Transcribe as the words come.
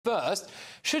First,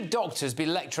 should doctors be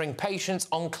lecturing patients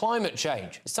on climate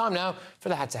change? It's time now for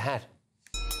the head-to-head.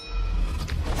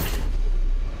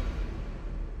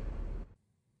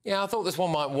 Yeah, I thought this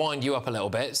one might wind you up a little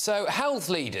bit. So, health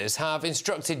leaders have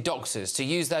instructed doctors to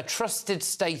use their trusted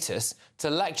status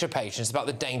to lecture patients about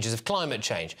the dangers of climate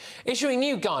change. Issuing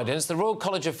new guidance, the Royal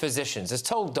College of Physicians has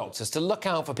told doctors to look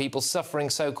out for people suffering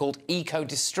so-called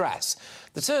eco-distress,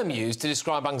 the term used to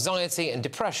describe anxiety and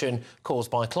depression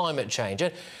caused by climate change.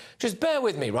 And just bear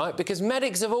with me, right, because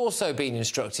medics have also been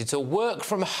instructed to work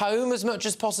from home as much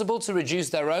as possible to reduce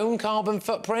their own carbon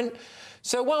footprint.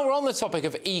 So while we're on the topic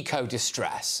of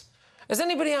eco-distress, has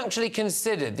anybody actually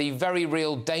considered the very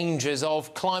real dangers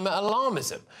of climate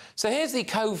alarmism? So here's the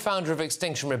co-founder of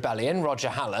Extinction Rebellion, Roger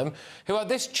Hallam, who had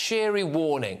this cheery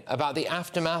warning about the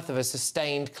aftermath of a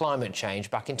sustained climate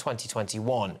change back in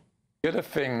 2021. The other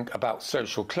thing about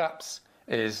social collapse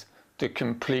is the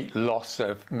complete loss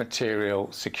of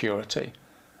material security,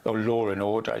 or law and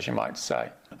order, as you might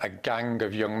say. A gang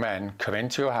of young men come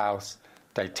into your house,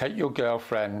 they take your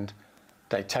girlfriend,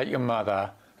 they take your mother,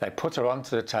 they put her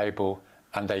onto the table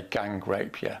and they gang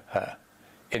rape her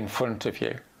in front of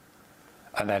you.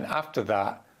 And then after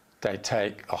that, they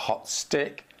take a hot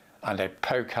stick and they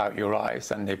poke out your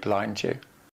eyes and they blind you.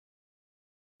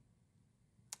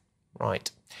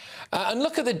 Right. And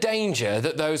look at the danger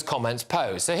that those comments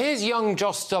pose. So here's young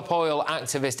Just Stop Oil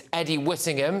activist Eddie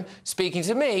Whittingham speaking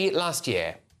to me last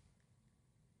year.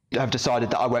 I've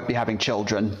decided that I won't be having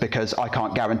children because I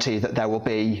can't guarantee that there will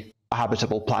be a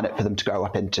habitable planet for them to grow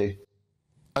up into.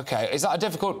 OK, is that a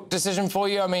difficult decision for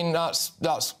you? I mean, that's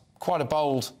quite a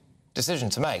bold decision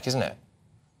to make, isn't it?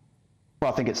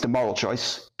 Well, I think it's the moral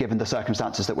choice, given the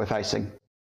circumstances that we're facing.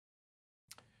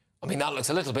 I mean, that looks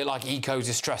a little bit like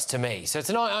eco-distress to me. So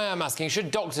tonight I am asking, should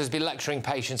doctors be lecturing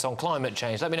patients on climate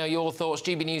change? Let me know your thoughts,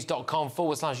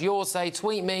 gbnews.com/your say.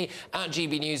 Tweet me at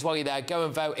gbnews. While you're there, go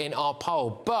and vote in our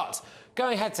poll. But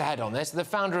going head-to-head on this, the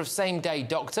founder of Same Day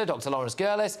Doctor, Dr. Lawrence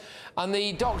Gurlis, and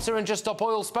the doctor and Just Stop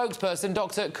Oil spokesperson,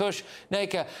 Dr. Kush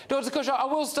Naker. Dr. Kush, I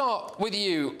will start with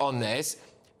you on this.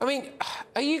 I mean,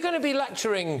 are you going to be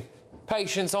lecturing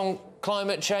patients on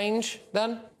climate change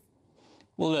then?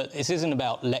 Well, look, this isn't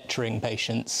about lecturing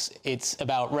patients. It's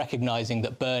about recognising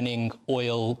that burning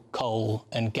oil, coal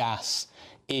and gas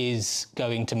is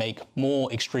going to make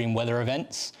more extreme weather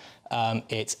events.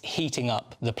 It's heating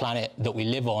up the planet that we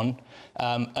live on,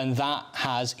 and that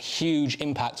has huge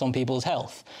impacts on people's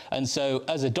health. And so,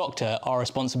 as a doctor, our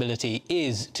responsibility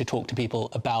is to talk to people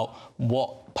about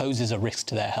what poses a risk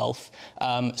to their health,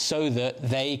 so that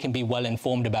they can be well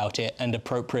informed about it and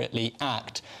appropriately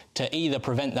act to either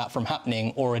prevent that from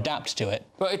happening or adapt to it.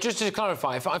 But just to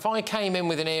clarify, if I came in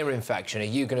with an ear infection, are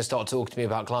you going to start talking to me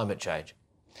about climate change?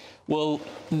 Well,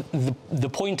 the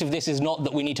point of this is not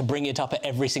that we need to bring it up at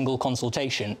every single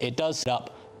consultation. It does sit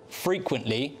up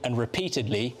frequently and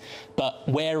repeatedly, but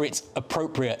where it's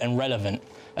appropriate and relevant.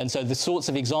 And so the sorts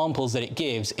of examples that it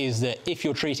gives is that if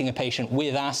you're treating a patient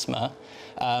with asthma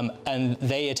and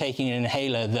they are taking an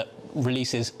inhaler that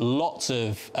releases lots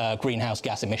of greenhouse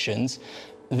gas emissions,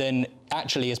 then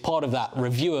actually as part of that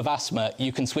review of asthma,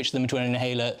 you can switch them to an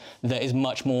inhaler that is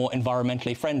much more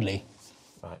environmentally friendly.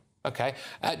 Right. OK.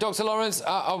 Dr. Lawrence,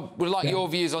 I would like your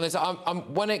views on this.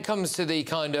 When it comes to the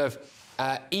kind of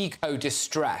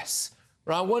eco-distress,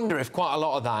 I wonder if quite a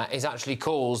lot of that is actually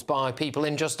caused by people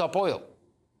in Just Stop Oil.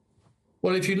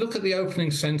 Well, if you look at the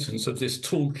opening sentence of this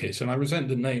toolkit, and I resent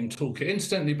the name toolkit,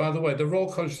 incidentally, by the way, the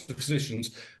Royal College of Physicians,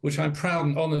 which I'm proud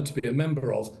and honoured to be a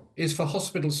member of, is for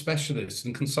hospital specialists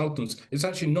and consultants. It's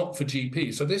actually not for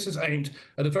GPs. So this is aimed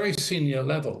at a very senior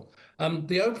level.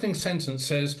 The opening sentence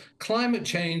says, climate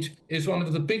change is one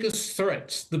of the biggest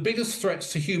threats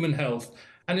to human health,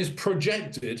 and is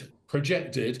projected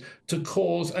to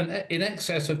cause in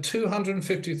excess of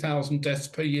 250,000 deaths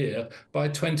per year by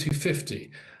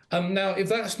 2050. Now, if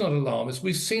that's not alarmist,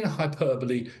 we've seen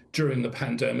hyperbole during the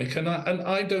pandemic, and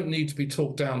I don't need to be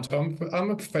talked down to. I'm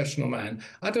a professional man.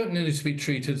 I don't need to be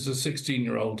treated as a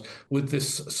 16-year-old with this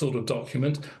sort of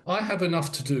document. I have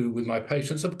enough to do with my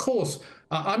patients. Of course,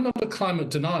 I'm not a climate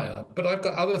denier, but I've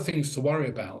got other things to worry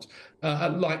about.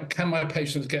 Like, can my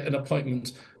patients get an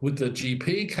appointment with the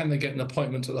GP? Can they get an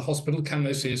appointment at the hospital? Can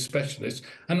they see a specialist?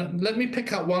 And let me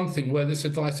pick out one thing where this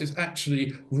advice is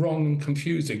actually wrong and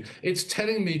confusing. It's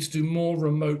telling me to do more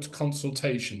remote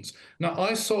consultations. Now,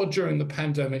 I saw during the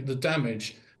pandemic the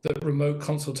damage that remote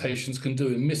consultations can do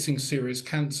in missing serious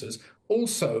cancers.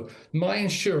 Also, my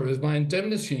insurers, my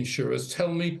indemnity insurers, tell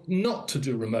me not to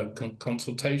do remote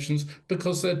consultations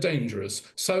because they're dangerous.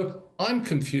 So I'm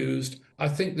confused. I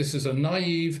think this is a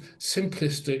naive,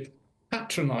 simplistic,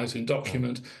 patronising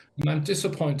document, and I'm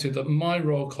disappointed that my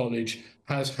Royal College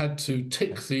has had to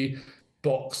tick the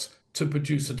box to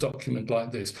produce a document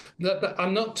like this.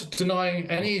 I'm not denying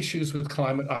any issues with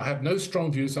climate. I have no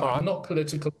strong views. I'm not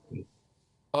political.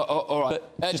 All right.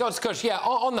 Dr. Kush, yeah,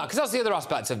 on that, because that's the other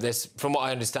aspect of this, from what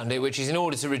I understand it, which is in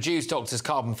order to reduce doctors'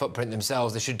 carbon footprint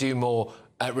themselves, they should do more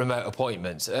remote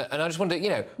appointments. And I just wonder,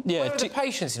 where are the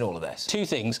patients in all of this? Two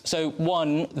things. So,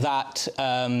 one, that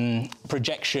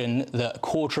projection that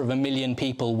 250,000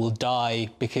 people will die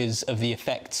because of the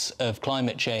effects of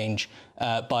climate change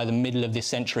by the middle of this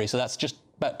century. So that's just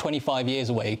about 25 years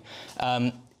away.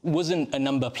 Wasn't a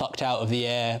number plucked out of the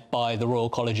air by the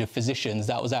Royal College of Physicians.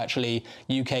 That was actually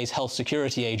UK's Health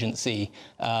Security Agency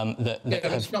that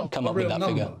have come up with that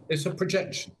figure. It's a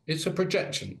projection. It's a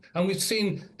projection. And we've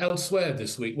seen elsewhere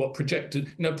this week what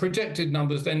projected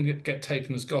numbers then get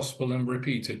taken as gospel and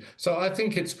repeated. So I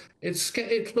think it's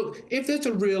look, if there's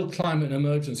a real climate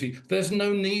emergency, there's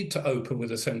no need to open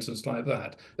with a sentence like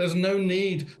that. There's no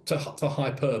need for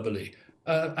hyperbole.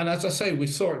 And as I say, we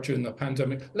saw it during the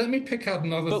pandemic. Let me pick out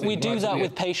another thing. But we do that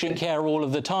with patient care all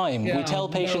of the time. Yeah, we tell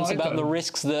patients about the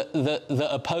risks that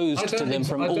are posed to them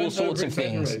from all sorts of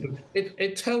things.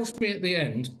 It tells me at the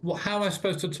end how I'm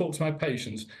supposed to talk to my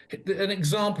patients. An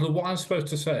example of what I'm supposed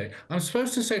to say. I'm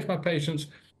supposed to say to my patients,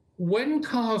 when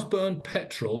cars burn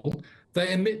petrol,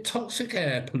 they emit toxic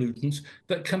air pollutants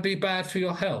that can be bad for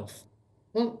your health.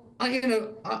 Well,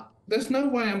 there's no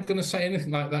way I'm going to say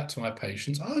anything like that to my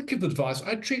patients. I give advice.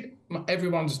 I treat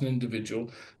everyone as an individual.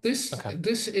 This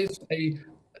is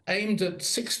aimed at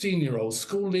 16-year-olds,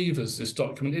 school leavers, this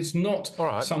document. It's not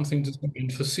something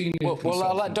designed for senior Well,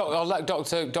 I'll let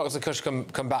Dr. Kush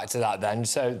come back to that then.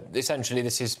 So, essentially,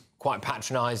 this is quite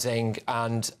patronising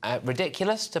and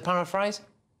ridiculous, to paraphrase?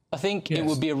 I think it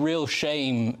would be a real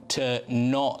shame to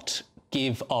not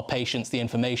give our patients the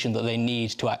information that they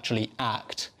need to actually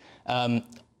act.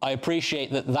 I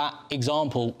appreciate that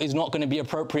example is not going to be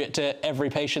appropriate to every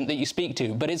patient that you speak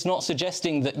to, but it's not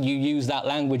suggesting that you use that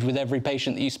language with every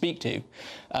patient that you speak to.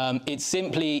 It's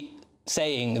simply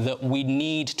saying that we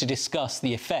need to discuss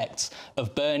the effects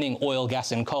of burning oil,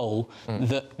 gas and coal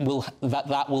that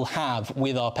will have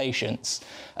with our patients,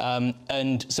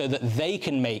 and so that they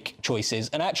can make choices.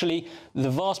 And actually, the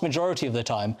vast majority of the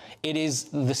time, it is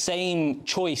the same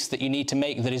choice that you need to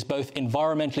make that is both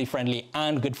environmentally friendly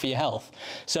and good for your health.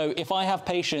 So if I have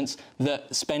patients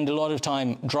that spend a lot of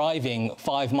time driving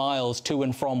 5 miles to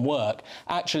and from work,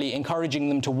 actually encouraging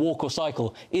them to walk or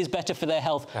cycle is better for their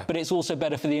health, but it's also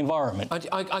better for the environment.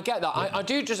 I get that. I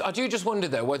do just wonder,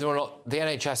 though, whether or not the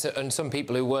NHS and some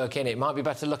people who work in it might be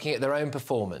better looking at their own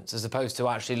performance as opposed to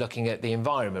actually looking at the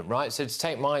environment, right? So to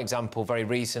take my example, very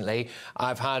recently,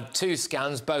 I've had 2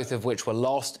 scans, both of which were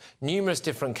lost, numerous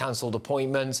different cancelled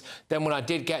appointments. Then when I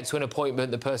did get to an appointment,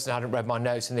 the person hadn't read my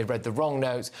notes and they'd read the wrong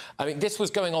notes. I mean, this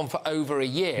was going on for over a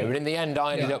year, and in the end,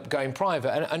 I ended up going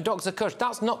private. And Dr. Kush,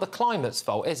 that's not the climate's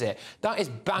fault, is it? That is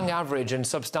bang average and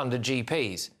substandard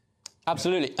GPs.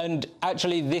 Absolutely. And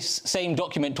actually, this same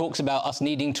document talks about us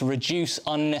needing to reduce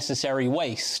unnecessary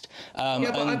waste. But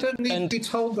I don't need to be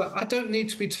told that. I don't need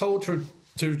to be told to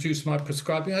reduce my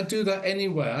prescribing. I do that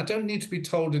anyway. I don't need to be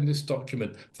told in this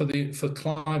document for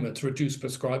climate to reduce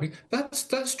prescribing.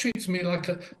 That's treated me like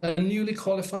a newly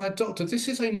qualified doctor. This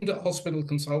is aimed at hospital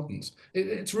consultants.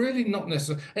 It's really not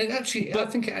necessary. And I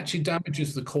think it actually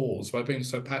damages the cause by being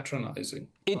so patronising.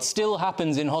 It still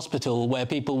happens in hospital where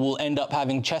people will end up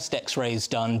having chest x-rays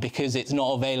done because it's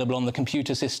not available on the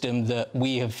computer system that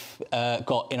we have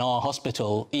got in our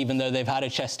hospital, even though they've had a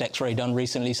chest x-ray done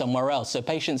recently somewhere else. So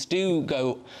patients do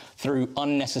go through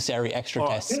unnecessary extra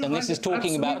tests. And this is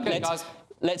talking about,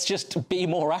 let's just be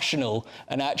more rational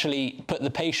and actually put the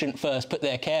patient first, put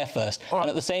their care first, and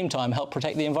at the same time help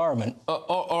protect the environment.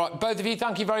 All right, both of you,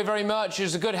 thank you very, very much. It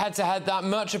was a good head-to-head, that,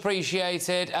 much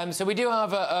appreciated. So we do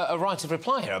have a right of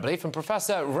reply here, I believe, from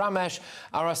Professor Ramesh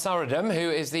Arasaradam,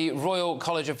 who is the Royal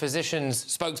College of Physicians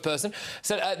spokesperson.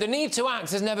 Said, the need to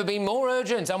act has never been more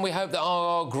urgent, and we hope that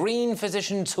our Green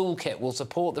Physician Toolkit will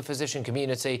support the physician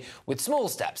community with small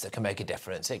steps that can make a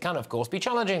difference. It can, of course, be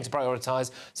challenging to prioritise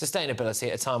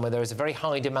sustainability at a time where there is a very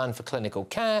high demand for clinical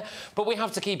care, but we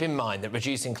have to keep in mind that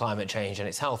reducing climate change and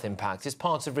its health impact is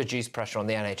part of reduced pressure on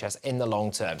the NHS in the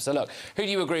long term. So look, who do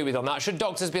you agree with on that? Should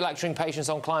doctors be lecturing patients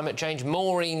on climate change?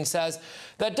 Maureen says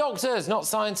they're doctors, not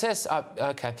scientists.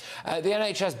 OK. The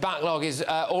NHS backlog is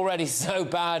already so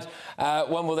bad.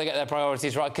 When will they get their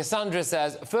priorities right? Cassandra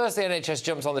says, first the NHS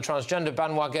jumps on the transgender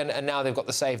bandwagon and now they've got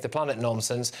the Save the Planet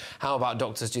nonsense. How about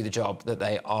doctors do the job that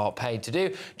they are paid to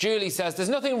do? Julie says there's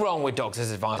nothing wrong with doctors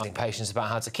doctors advising patients about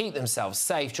how to keep themselves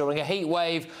safe during a heat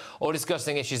wave or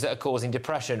discussing issues that are causing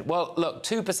depression. Well, look,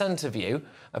 2% of you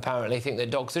apparently think that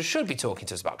doctors should be talking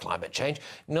to us about climate change.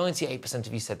 98%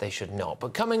 of you said they should not.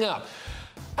 But coming up,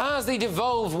 as the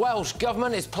devolved Welsh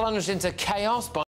Government is plunged into chaos by